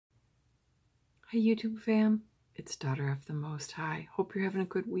Hi YouTube fam, it's Daughter of the Most High. Hope you're having a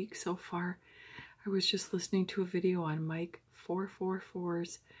good week so far. I was just listening to a video on Mike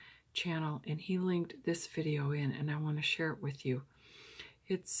 444's channel and he linked this video in and I want to share it with you.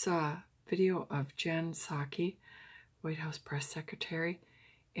 It's a video of Jen Psaki, White House Press Secretary,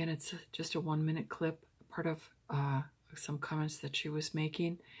 and it's just a 1-minute clip, part of some comments that she was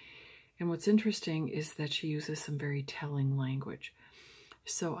making. And what's interesting is that she uses some very telling language.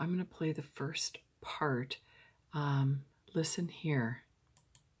 So I'm going to play the first part. Listen here.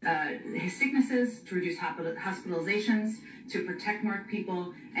 His sicknesses, to reduce hospitalizations, to protect more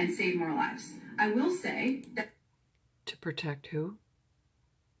people, and save more lives. I will say that... To protect who?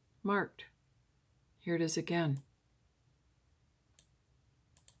 Marked. Here it is again.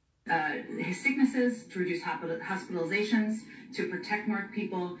 His sicknesses, to reduce hospitalizations, to protect more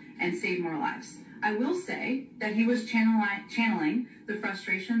people, and save more lives. I will say that he was channeling the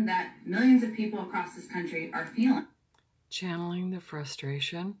frustration that millions of people across this country are feeling. Channeling the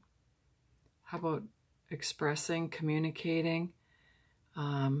frustration? How about expressing, communicating,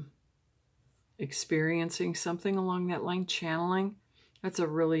 experiencing something along that line? Channeling? That's a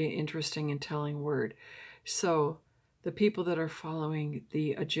really interesting and telling word. So the people that are following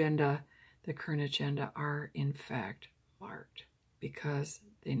the agenda, the current agenda, are in fact marked because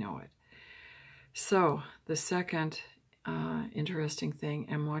they know it. So the second interesting thing,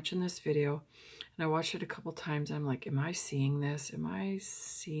 I'm watching this video, and I watched it a couple times. I'm like, am I seeing this? Am I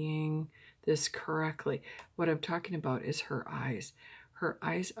seeing this correctly? What I'm talking about is her eyes. Her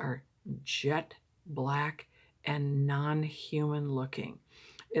eyes are jet black and non-human looking.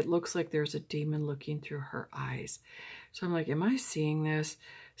 It looks like there's a demon looking through her eyes. So I'm like, am I seeing this?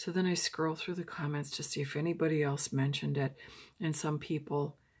 So then I scroll through the comments to see if anybody else mentioned it, and some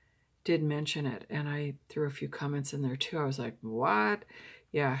people did mention it, and I threw a few comments in there too. I was like, what?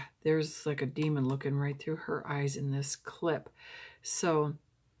 Yeah, there's like a demon looking right through her eyes in this clip. So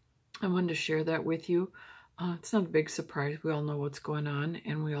I wanted to share that with you. It's not a big surprise. We all know what's going on,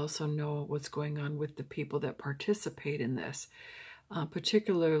 and we also know what's going on with the people that participate in this,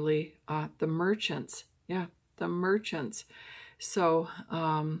 particularly the merchants. Yeah, the merchants. So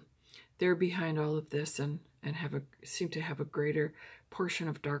they're behind all of this and seem to have a greater portion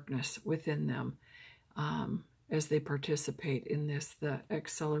of darkness within them as they participate in this, the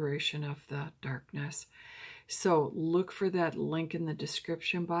acceleration of the darkness. So look for that link in the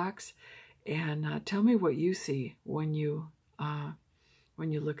description box and tell me what you see when you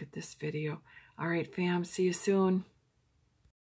look at this video. All right, fam, see you soon.